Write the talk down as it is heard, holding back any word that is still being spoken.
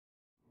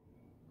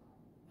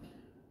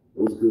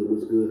What's good?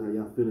 What's good? How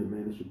y'all feeling,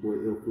 man? It's your boy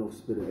Flow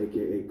Spitter,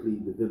 aka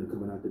Cleve the Villain,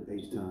 coming out the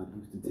H-Town,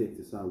 Houston,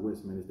 Texas,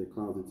 Southwest, man. It's the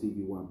Closet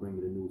TV One,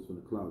 bringing the news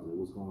from the closet.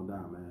 What's going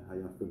down, man? How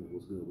y'all feeling?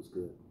 What's good? What's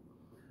good?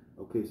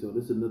 Okay, so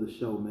this is another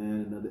show,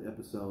 man. Another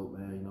episode,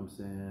 man. You know what I'm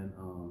saying?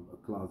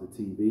 Of Closet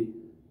TV.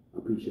 I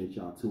appreciate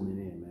y'all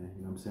tuning in, man.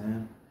 You know what I'm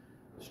saying?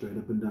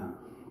 Straight up and down.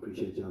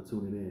 Appreciate y'all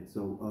tuning in.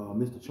 So,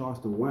 Mr.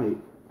 Charleston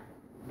White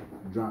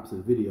drops a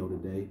video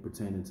today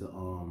pertaining to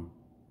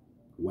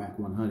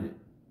Wack100.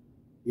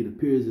 It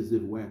appears as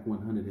if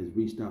Wack100 has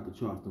reached out to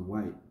Charleston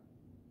White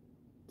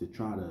to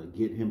try to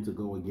get him to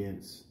go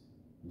against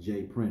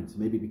Jay Prince.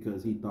 Maybe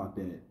because he thought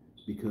that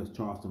because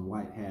Charleston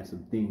White had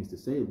some things to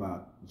say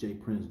about Jay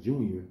Prince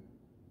Jr.,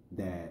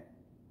 that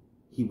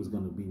he was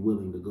going to be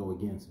willing to go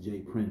against Jay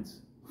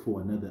Prince for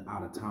another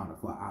out-of-towner,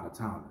 for an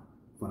out-of-town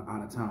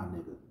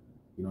nigga.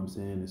 You know what I'm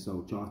saying? And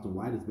so Charleston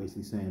White is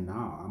basically saying,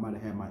 nah, I might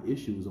have had my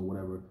issues or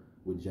whatever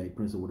with Jay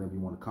Prince or whatever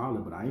you want to call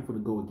it, but I ain't going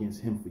to go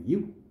against him for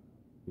you.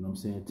 You know what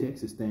I'm saying?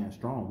 Texas stands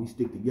strong. We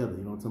stick together.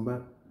 You know what I'm talking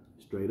about?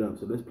 Straight up.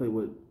 So let's play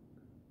what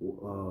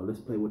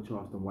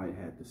Charleston White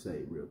had to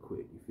say real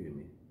quick. You feel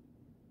me?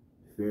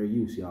 Fair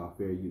use, y'all.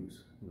 Fair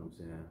use. You know what I'm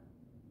saying?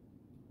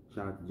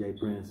 Shout out to Jay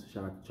Prince.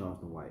 Shout out to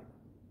Charleston White.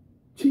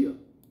 Cheer.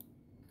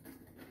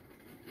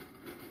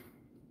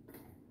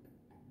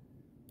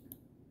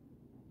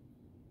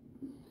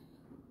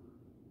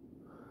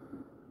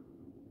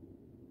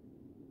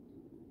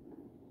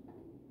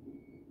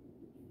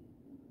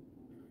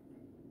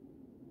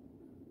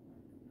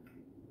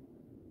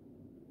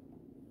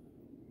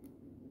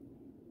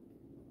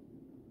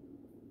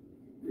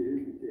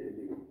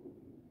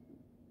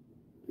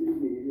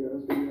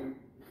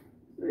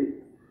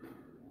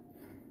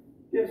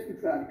 Guess who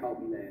tried to call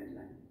me last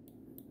night?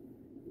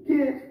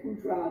 Guess who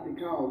tried to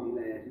call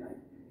me last night?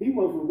 He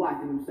wasn't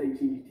watching them say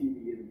cheese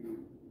TV interview.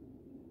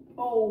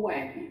 Oh,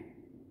 Wacky.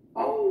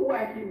 Oh,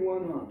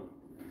 Wack100.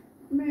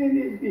 Man,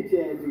 this bitch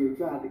ass nigga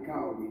tried to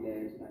call me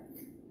last night.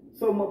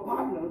 So my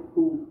partner,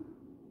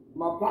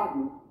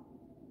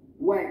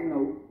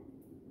 Wack100,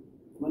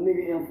 my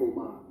nigga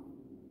Infomod.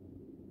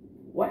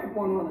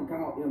 Wack100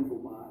 called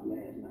Infomod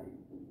last night.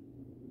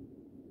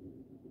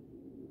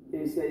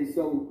 And say,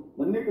 so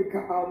my nigga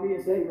called me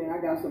and say, hey man, I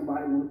got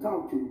somebody want to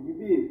talk to you. You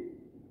did.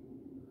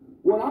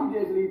 Well, I'm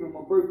just leaving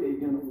my birthday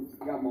dinner.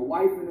 I got my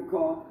wife in the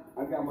car.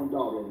 I got my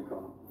daughter in the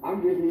car.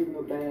 I'm just leaving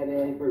a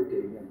badass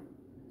birthday dinner.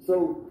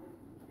 So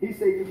he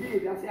said, you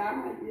did? I said,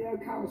 yeah,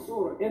 kind of,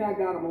 sort of. And I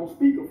got him on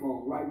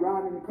speakerphone, right?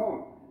 Riding in the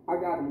car. I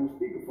got him on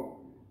speakerphone.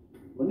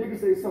 My nigga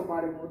said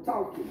somebody want to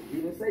talk to me.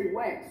 He didn't say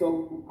Wack,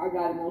 so I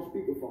got him on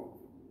speakerphone.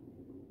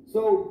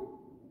 So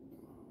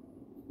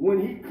when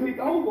he clicked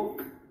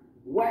over,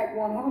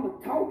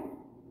 Wack100 talking.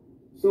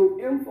 So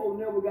Info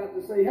never got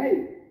to say,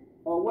 hey,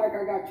 Wack,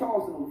 I got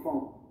Charleston on the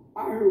phone.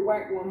 I heard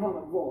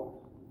Wack100 voice.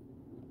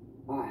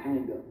 I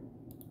hang up.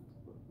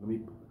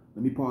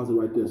 Let me pause it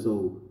right there.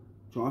 So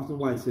Charleston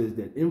White says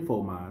that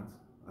Infomod,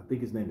 I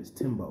think his name is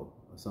Timbo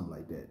or something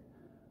like that.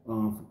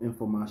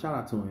 Infomod, shout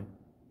out to him,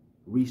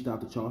 reached out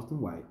to Charleston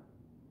White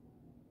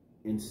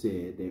and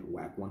said that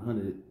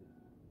Wack100,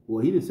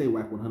 well, he didn't say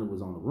Wack100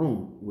 was on the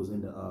room, was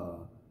in the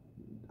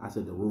I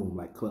said the room,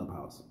 like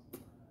Clubhouse.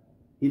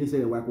 He didn't say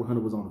that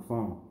Wack100 was on the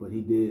phone, but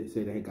he did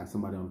say that he got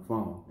somebody on the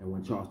phone. And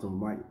when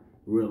Charleston White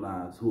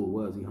realized who it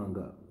was, he hung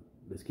up.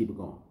 Let's keep it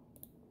going.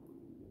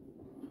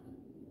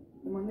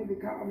 And my nigga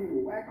called me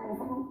with Wack on the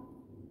phone.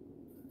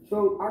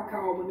 So I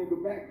called my nigga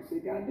back and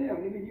said,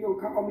 goddamn, nigga, you gonna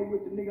call me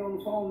with the nigga on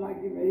the phone,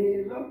 like give me a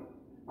heads up?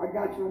 I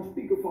got you on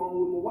speakerphone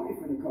with my wife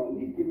in the car.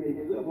 You give me a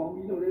heads up,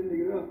 homie. You know that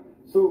nigga up.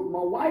 So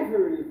my wife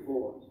heard his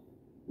voice.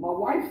 My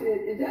wife said,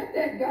 is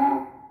that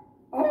guy?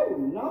 Oh,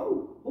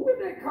 no. Who is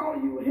that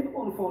calling you with him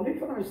on the phone? They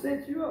trying to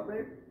set you up,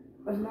 baby.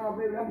 I said, no,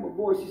 baby, that's my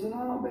boy. She said,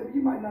 no, baby,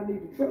 you might not need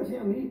to trust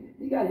him.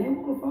 He got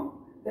him on the phone.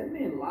 That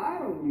man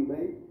lied on you,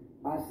 baby.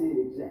 I said,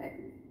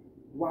 exactly.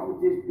 Why would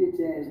this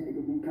bitch-ass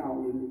nigga be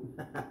calling me?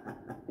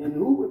 And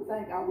who would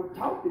think I would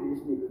talk to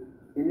this nigga?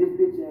 And this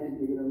bitch-ass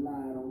nigga done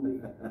lied on me.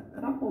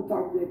 And I'm going to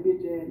talk to that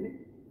bitch-ass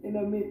nigga. And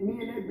me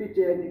and that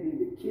bitch-ass nigga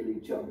either kill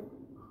each other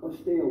or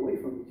stay away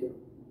from each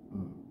other.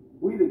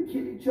 We either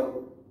kill each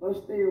other or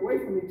stay away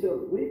from each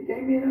other. We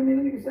came in, that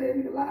nigga say that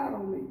nigga lied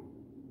on me.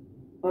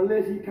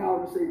 Unless he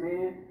called and say,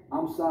 man,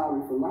 I'm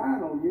sorry for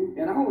lying on you,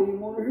 and I don't even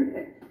want to hear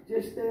that.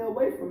 Just stay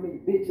away from me,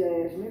 bitch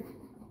ass nigga.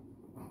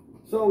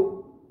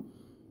 So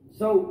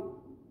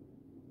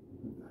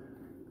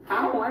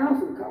I don't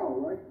answer the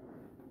call, right?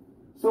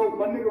 So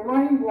my nigga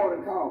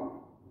Rainwater called me.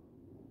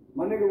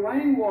 My nigga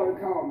Rainwater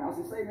called me. I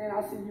said, say man,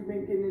 I see you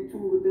been getting into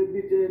it with that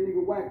bitch ass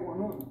nigga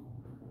Wack100.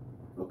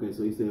 Okay,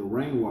 so he said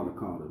Rainwater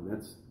called him.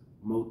 That's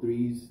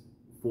Mo3's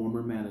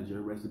former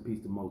manager. Rest in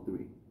peace to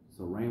Mo3.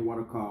 So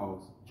Rainwater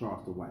calls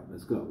Charleston White.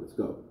 Let's go. Let's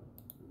go.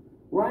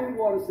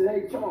 Rainwater said,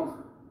 hey,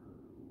 Charleston,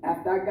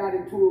 after I got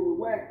into it with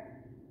Wack,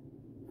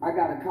 I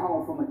got a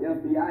call from an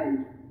FBI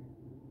agent.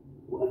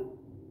 What?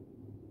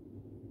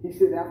 He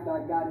said, after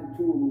I got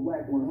into it with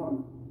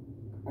Wack100,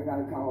 I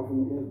got a call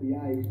from the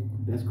FBI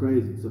agent. That's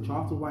crazy. So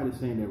Charleston White is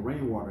saying that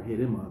Rainwater hit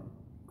him up,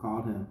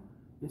 called him,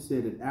 It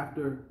said that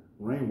after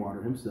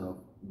Rainwater himself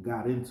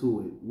got into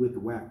it with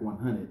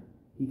Wack100,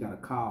 he got a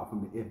call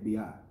from the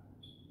FBI,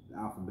 the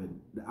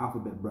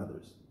Alphabet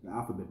Brothers, the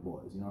Alphabet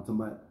Boys. You know what I'm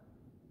talking about?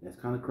 That's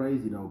kind of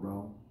crazy though,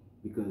 bro.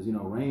 Because, you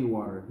know,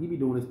 Rainwater, he be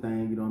doing his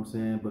thing, you know what I'm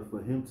saying? But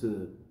for him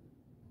to,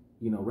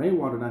 you know,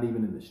 Rainwater not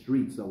even in the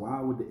streets, so why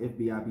would the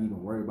FBI be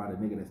even worried about a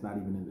nigga that's not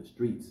even in the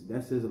streets?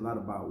 That says a lot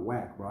about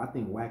Wack, bro. I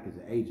think Wack is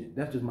an agent.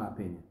 That's just my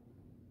opinion.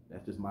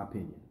 That's just my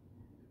opinion.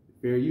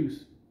 Fair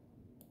use.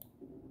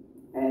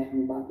 Ask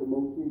me about the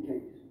most 3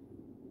 cases.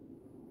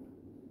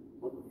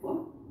 What the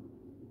fuck?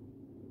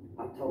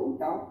 I told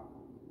y'all.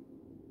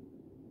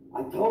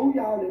 I told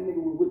y'all that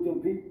nigga was with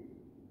them people.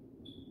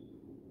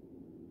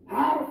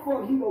 How the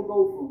fuck he gonna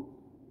go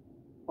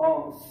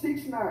from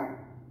 6'9"?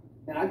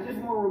 And I just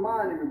want to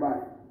remind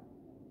everybody,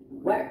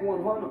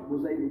 Wack100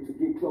 was able to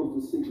get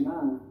close to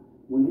 6'9"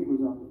 when he was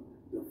under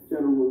the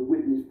Federal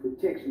Witness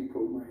Protection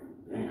Program.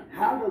 Damn.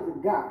 How does a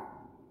guy,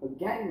 a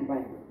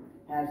gangbanger,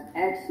 has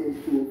access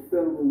to a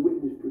Federal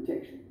Witness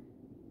Protection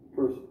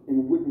person in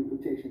the Witness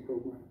Protection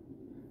Program?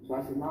 So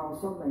I said, no,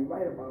 something ain't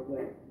right about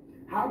that.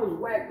 How does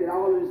Wack get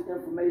all of this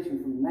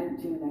information from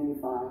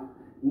 1995,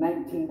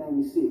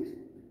 1996?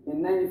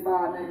 In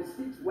 95,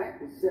 96, Wack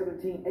was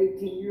 17,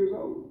 18 years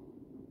old.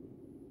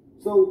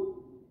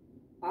 So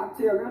I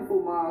tell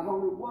Infomars,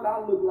 homie, what I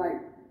look like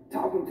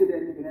talking to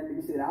that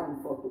nigga said, I done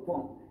fucked the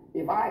pump.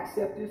 If I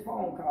accept this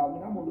phone call,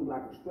 nigga, I'm gonna look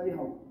like a straight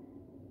hoe.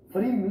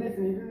 For him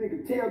listening to this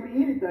nigga tell me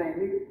anything,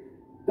 nigga.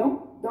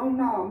 Don't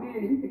know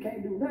me, he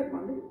can't do nothing, my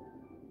nigga.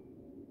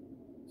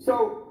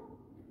 So,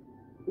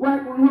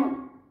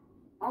 Wack100,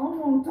 I don't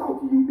want to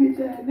talk to you bitch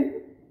ass nigga.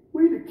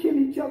 We either kill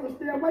each other,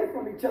 stay away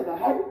from each other,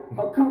 hoe,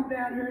 or come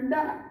down here and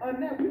die. Other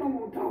than that, we don't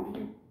want to talk to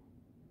you.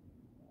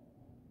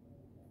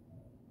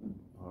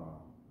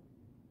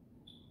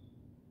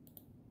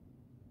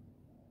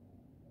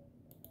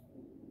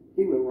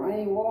 He was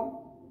Rainwater.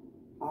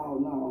 Oh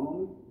no,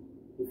 homie.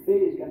 The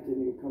feds got that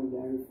nigga coming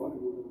down here fucking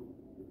with him.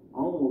 I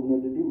don't want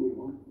nothing to do with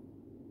him.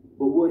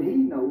 But what he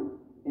know,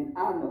 and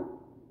I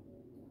know,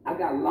 I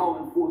got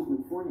law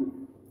enforcement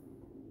friends.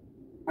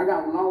 I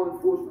got law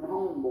enforcement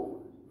homeboys.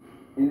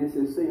 And they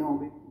said, say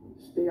homie,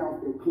 stay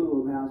off that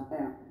Clubhouse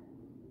app.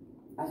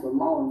 That's a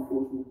law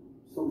enforcement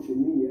social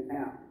media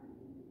app.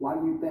 Why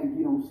do you think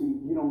you don't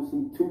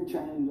see 2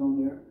 Chainz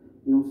on there?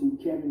 You don't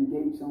see Kevin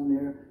Gates on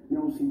there. You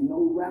don't see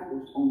no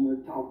rappers on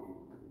there talking.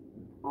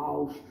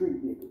 All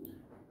street niggas.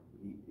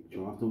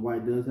 Charleston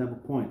White does have a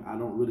point. I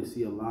don't really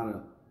see a lot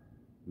of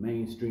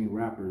mainstream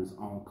rappers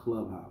on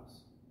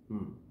Clubhouse.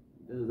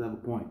 Does have a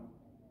point.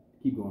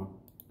 Keep going.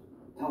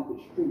 Talking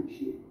street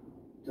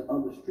shit to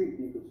other street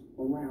niggas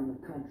around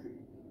the country.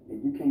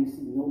 And you can't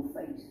see no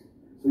face.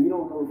 So you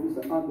don't know if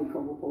it's an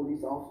undercover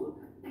police officer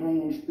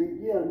playing street.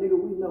 Yeah, nigga,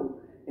 we know.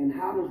 And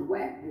how does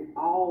Wack get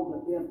all the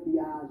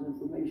FBI's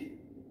information?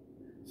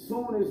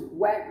 Soon as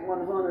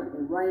Wack100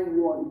 and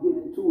Rainwater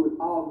get into it,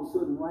 all of a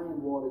sudden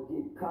Rainwater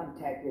get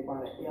contacted by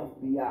the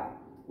FBI.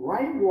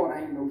 Rainwater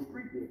ain't no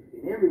street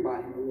nigga, and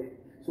everybody know that.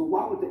 So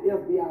why would the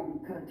FBI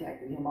be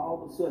contacting him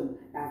all of a sudden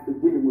after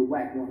dealing with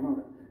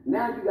Wack100?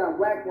 Now you got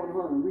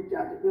Wack100 reach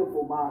out to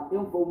Infomars.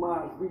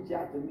 Infomars reach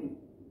out to me.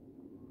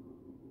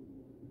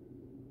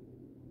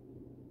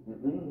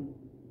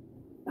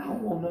 I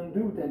don't want nothing to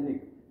do with that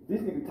nigga.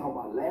 This nigga talk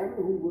about Larry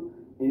Hoover,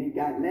 and he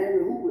got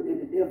Larry Hoover in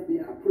the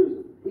FBI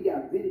prison. He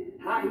got video.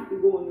 How he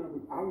can go in there?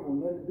 I don't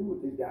want nothing to do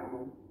with this guy,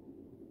 homie.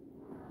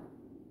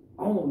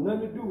 I don't want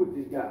nothing to do with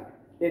this guy.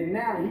 And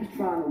now he's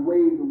trying to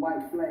wave the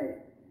white flag.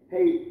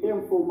 Hey,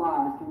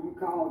 Infomars, can you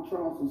call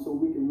Charleston so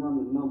we can run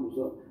the numbers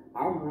up?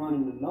 I'm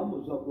running the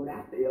numbers up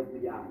without the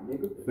FBI,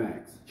 nigga.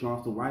 Facts.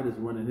 Charleston White is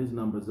running his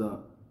numbers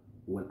up.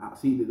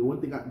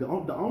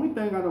 The only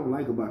thing I don't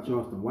like about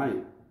Charleston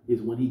White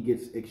is when he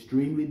gets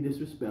extremely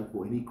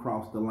disrespectful and he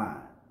crossed the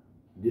line.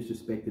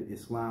 Disrespecting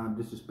Islam,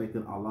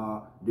 disrespecting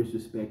Allah,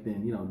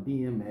 disrespecting,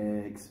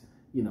 DMX,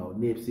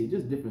 Nipsey,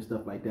 just different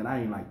stuff like that. I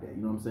ain't like that,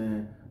 you know what I'm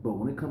saying? But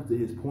when it comes to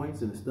his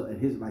points and stuff,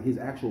 and his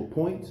actual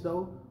points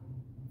though,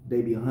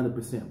 they be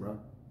 100%, bro.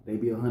 They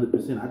be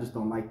 100%. I just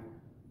don't like,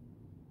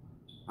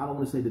 I don't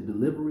want to say the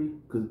delivery,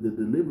 because the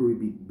delivery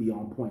be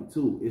on point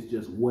too. It's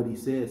just what he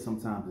says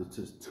sometimes is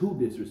just too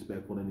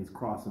disrespectful, and he's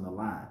crossing the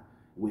line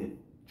with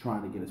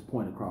trying to get his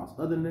point across.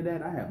 Other than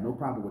that, I have no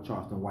problem with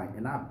Charleston White,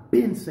 and I've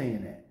been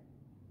saying that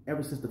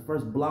ever since the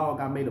first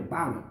blog I made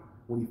about him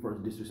when he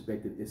first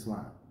disrespected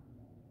Islam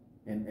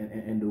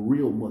and the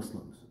real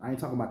Muslims. I ain't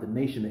talking about the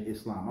Nation of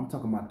Islam. I'm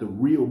talking about the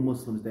real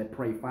Muslims that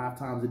pray 5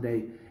 times a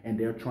day and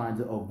they're trying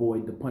to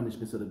avoid the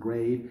punishments of the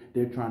grave.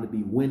 They're trying to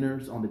be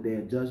winners on the Day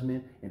of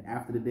Judgment, and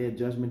after the Day of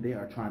Judgment, they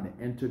are trying to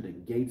enter the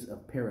gates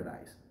of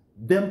paradise.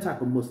 Them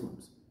type of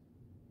Muslims.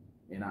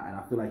 And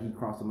I feel like he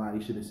crossed the line.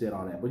 He should have said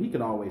all that. But he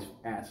could always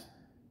ask.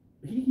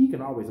 He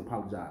can always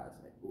apologize.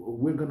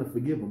 We're going to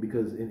forgive him,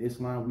 because in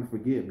Islam we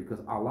forgive because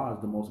Allah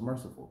is the most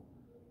merciful.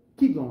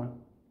 Keep going.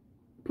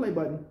 Play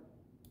button.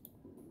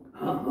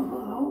 I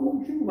don't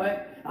want you, man.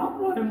 I'm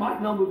running my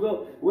numbers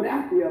up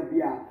without the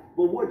FBI.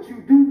 But what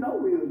you do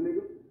know is,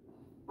 nigga,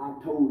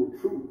 I told the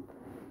truth.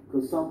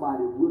 because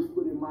somebody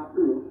whispered in my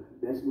ear,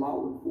 that's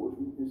law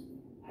enforcement, and said,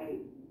 hey,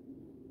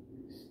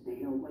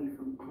 stay away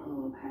from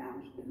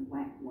Clubhouse and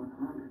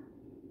Wack100.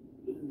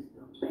 He's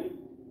the bait.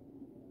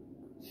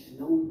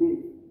 Snow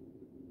Billy,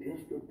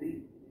 Pistol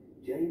Pete,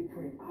 Jay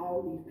Print,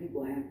 all these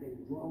people have been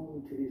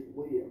drawn to this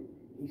web.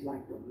 He's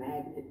like the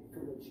magnet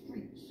for the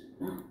streets.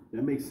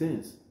 That makes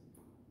sense.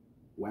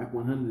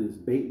 Wack100 is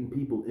baiting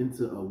people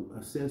into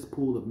a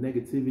cesspool of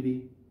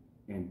negativity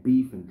and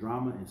beef and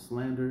drama and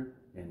slander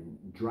and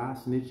dry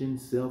snitching,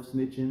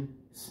 self-snitching,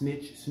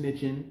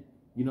 snitching,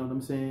 you know what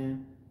I'm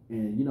saying?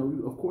 And, you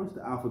know, of course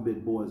the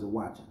Alphabet Boys are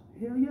watching.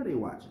 Hell yeah, they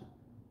watching.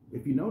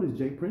 If you notice,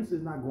 Jay Prince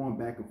is not going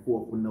back and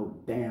forth with no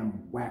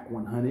damn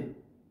Wack100.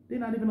 They're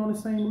not even on the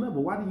same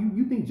level. Why do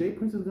you think Jay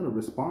Prince is going to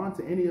respond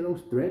to any of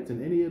those threats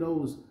and any of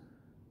those,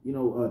 you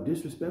know,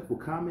 disrespectful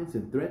comments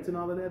and threats and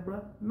all of that,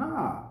 bro?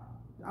 Nah,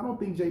 I don't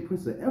think Jay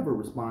Prince will ever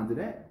respond to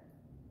that.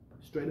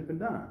 Straight up and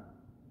down.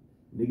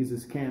 Niggas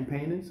is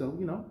campaigning, so,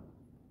 you know,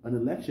 an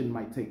election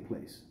might take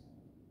place.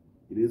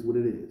 It is what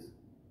it is.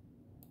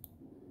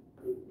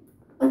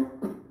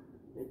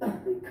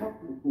 They come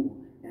for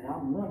and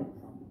I'm running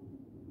from them.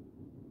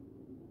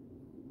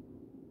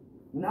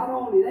 Not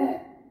only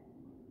that,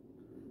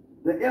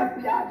 the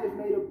FBI just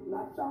made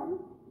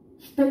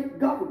state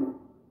government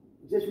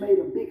just made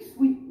a big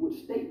sweep with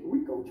state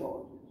RICO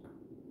charges.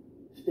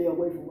 Stay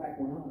away from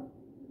Wack100.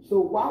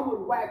 So why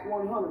would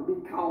Wack100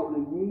 be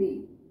calling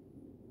me?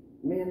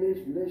 Man,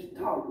 let's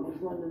talk.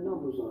 Let's run the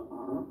numbers up.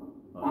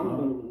 I'm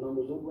running the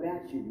numbers up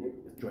without you,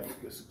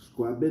 nigga.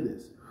 Squad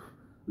business.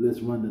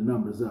 Let's run the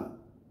numbers up.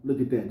 Look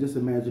at that. Just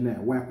imagine that.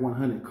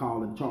 Wack100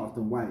 calling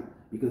Charleston White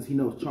because he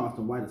knows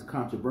Charleston White is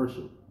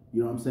controversial.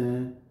 You know what I'm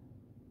saying?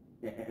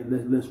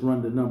 Let's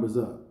run the numbers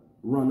up.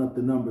 Run up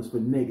the numbers for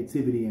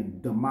negativity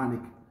and demonic.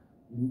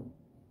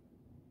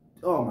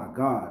 Oh my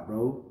God,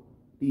 bro.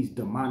 These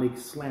demonic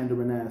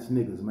slandering ass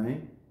niggas,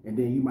 man. And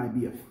then you might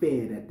be a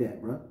fed at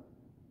that, bro.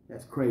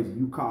 That's crazy.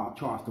 You call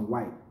Charleston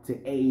White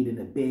to aid and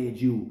abet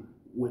you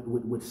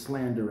with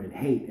slander and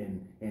hate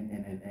and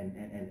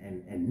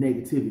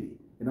negativity.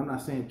 And I'm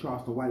not saying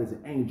Charleston White is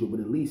an angel, but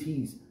at least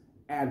he's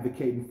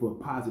advocating for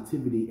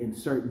positivity in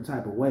certain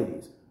type of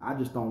ways. I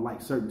just don't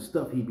like certain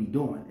stuff he be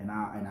doing, and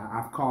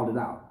I've called it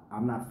out.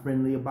 I'm not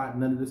friendly about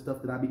none of the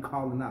stuff that I be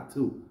calling out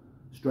too,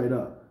 straight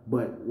up.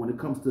 But when it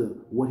comes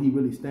to what he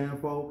really stand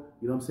for,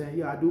 you know what I'm saying?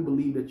 Yeah, I do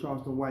believe that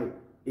Charleston White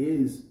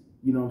is,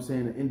 you know what I'm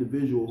saying, an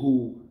individual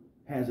who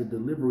has a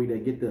delivery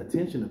that get the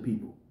attention of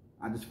people.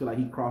 I just feel like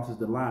he crosses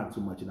the line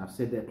too much, and I've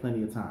said that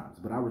plenty of times.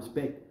 But I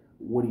respect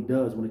what he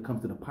does when it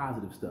comes to the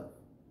positive stuff.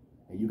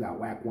 And you got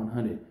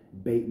Wack100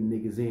 baiting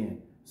niggas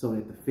in so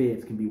that the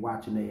feds can be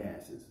watching their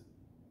asses.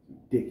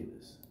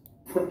 Ridiculous.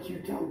 What you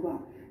talk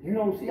about? You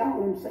don't see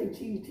all them Say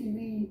Cheese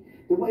TV,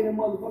 the way them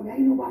motherfuckers,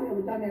 ain't nobody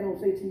ever done that on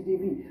Say Cheese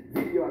TV.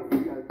 Video, and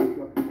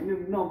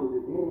them numbers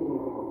is,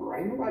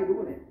 ain't nobody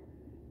doing that.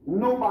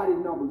 Nobody's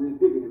numbers is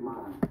bigger than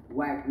mine.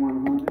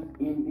 Wack100,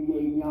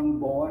 NBA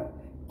Youngboy,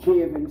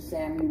 Kevin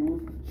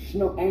Samuels,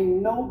 Snow,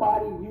 ain't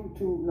nobody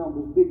YouTube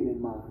numbers bigger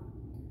than mine.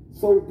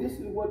 So this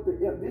is what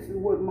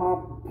my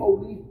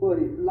police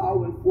buddy,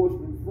 law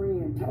enforcement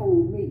friend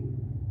told me.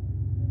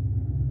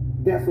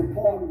 That's a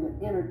part of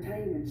the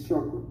entertainment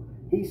circle.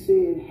 He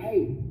said,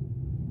 hey,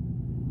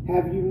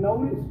 have you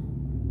noticed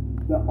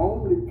the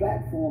only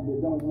platform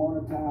that don't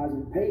monetize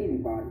and pay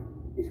anybody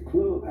is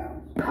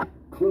Clubhouse.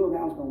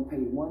 Clubhouse don't pay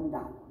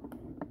 $1.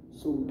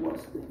 So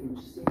what's the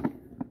incentive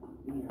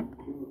of being on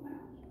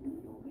Clubhouse when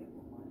you don't make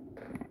no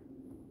money?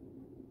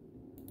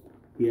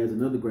 He has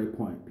another great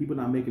point. People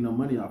not making no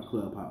money off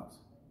Clubhouse.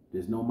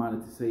 There's no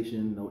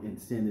monetization, no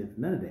incentive,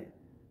 none of that.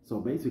 So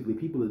basically,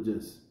 people are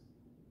just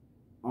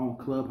on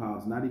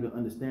Clubhouse, not even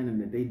understanding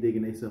that they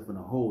digging themselves in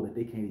a hole that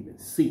they can't even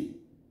see.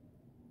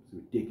 It's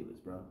ridiculous,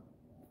 bro.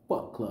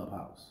 Fuck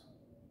Clubhouse,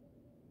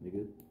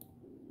 nigga.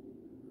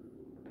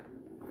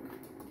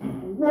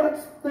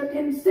 What's the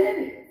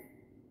incentive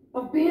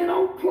of being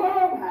on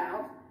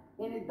Clubhouse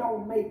and it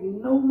don't make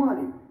no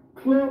money?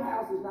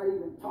 Clubhouse is not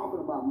even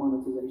talking about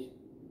monetization.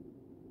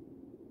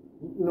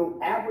 No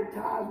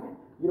advertisement.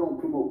 You don't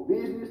promote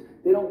business.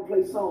 They don't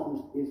play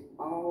songs. It's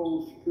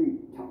all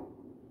street talk.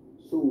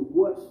 So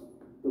what's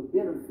the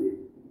benefit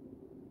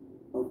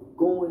of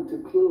going to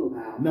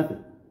Clubhouse?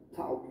 Nothing.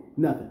 Talking.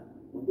 Nothing.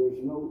 When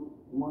there's no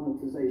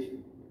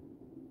monetization.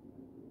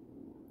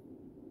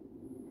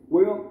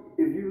 Well,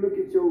 if you look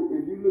at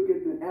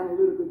the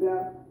analytical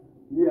data,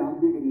 yeah,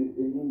 I'm bigger than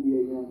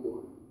NBA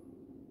Youngboy.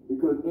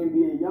 Because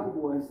NBA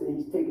Youngboy said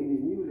he's taking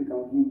his music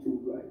off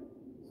YouTube, right?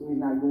 So he's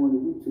not going to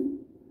YouTube.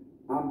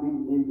 I'm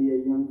beating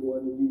NBA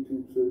Youngboy in the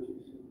YouTube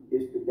searches.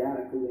 It's the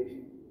data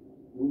collection.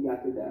 We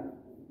got the data.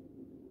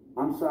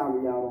 I'm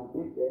sorry y'all don't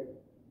think that.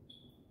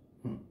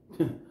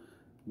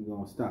 We're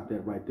going to stop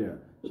that right there.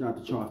 Shout out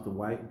to Charleston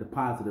White, the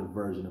positive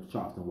version of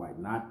Charleston White.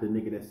 Not the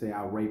nigga that say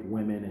I rape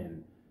women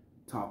and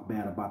talk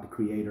bad about the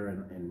creator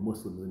and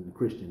Muslims and the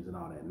Christians and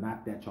all that.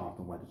 Not that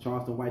Charleston White. The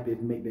Charleston White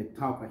that make that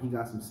talk like he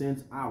got some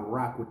sense, I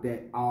rock with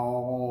that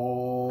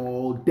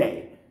all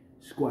day.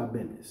 Squad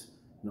business.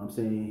 You know what I'm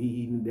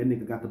saying? That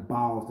nigga got the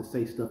balls to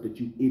say stuff that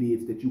you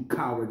idiots, that you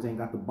cowards ain't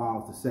got the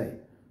balls to say.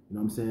 You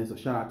know what I'm saying? So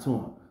shout out to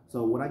him.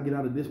 So what I get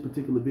out of this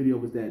particular video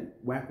was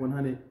that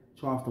Wack100,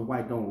 Charleston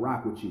White don't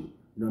rock with you. You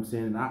know what I'm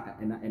saying?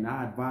 And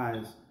I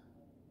advise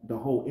the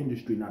whole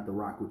industry not to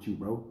rock with you,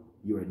 bro.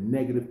 You're a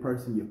negative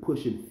person. You're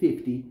pushing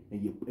 50,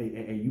 and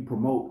you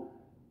promote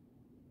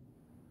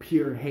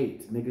pure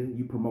hate, nigga.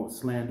 You promote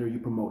slander. You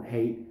promote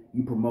hate.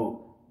 You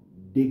promote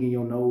digging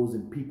your nose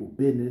in people's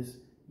business.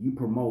 You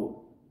promote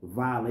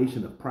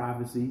violation of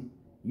privacy.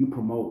 You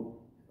promote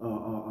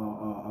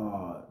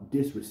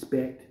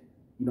disrespect.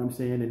 You know what I'm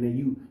saying? And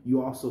then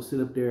you also sit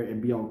up there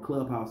and be on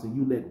Clubhouse and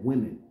you let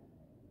women,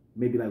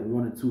 maybe like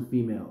 1 or 2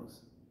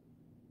 females,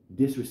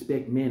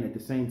 disrespect men at the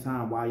same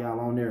time while y'all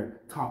on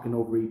there talking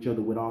over each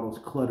other with all those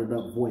cluttered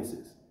up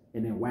voices.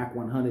 And then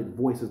Wack100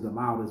 voices the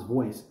loudest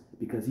voice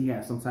because he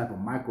has some type of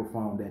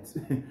microphone that's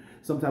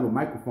some type of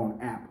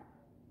microphone app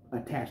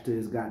attached to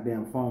his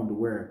goddamn phone to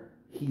where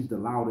he's the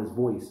loudest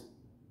voice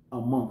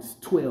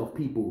amongst 12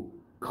 people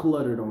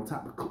cluttered on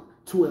top of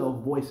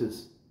 12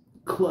 voices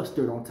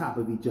clustered on top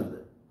of each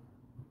other.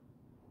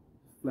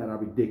 Flat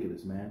out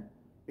ridiculous, man.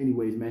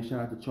 Anyways, man,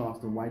 shout out to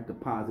Charleston White, the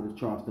positive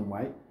Charleston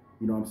White.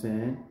 You know what I'm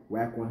saying?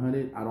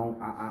 Wack100,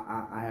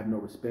 I have no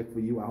respect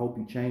for you. I hope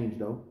you change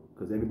though,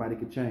 because everybody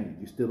can change.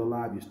 You're still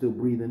alive, you're still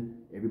breathing.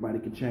 Everybody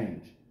can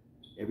change.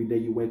 Every day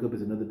you wake up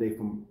is another day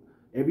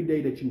every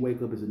day that you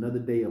wake up is another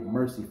day of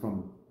mercy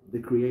from the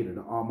Creator,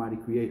 the Almighty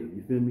Creator.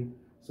 You feel me?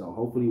 So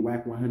hopefully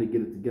Wack100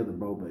 get it together,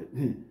 bro. But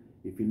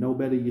if you know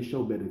better, you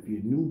show better. If you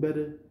knew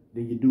better,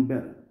 then you do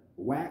better.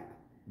 Wack,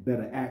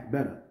 better act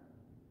better.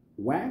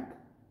 Wack,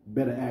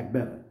 better act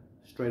better.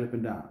 Straight up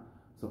and down.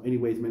 So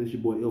anyways, man, it's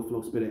your boy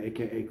Flow Spitter,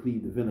 a.k.a.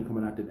 Cleve the Villain,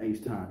 coming out to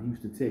H-Town,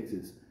 Houston,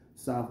 Texas.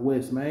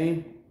 Southwest,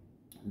 man.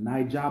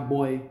 Niger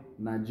boy,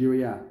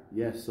 Nigeria.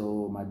 Yes,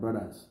 so my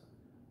brothers.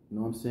 You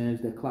know what I'm saying?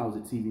 It's that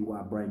closet TV where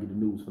I bring you the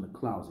news from the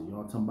closet. You know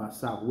what I'm talking about?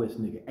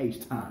 Southwest, nigga.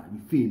 H-Town.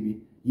 You feel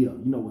me? Yeah,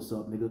 you know what's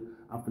up, nigga.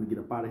 I'm finna get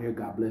up out of here.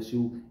 God bless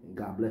you. And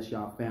God bless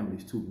y'all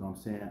families, too. You know what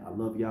I'm saying? I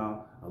love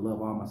y'all. I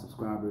love all my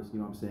subscribers. You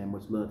know what I'm saying?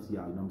 Much love to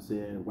y'all. You know what I'm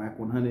saying?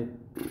 Wack100.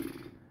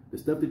 The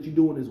stuff that you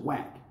doing is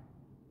whack.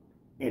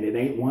 And it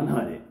ain't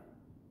 100.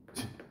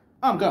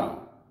 I'm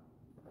gone.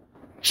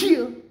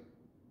 Cheer.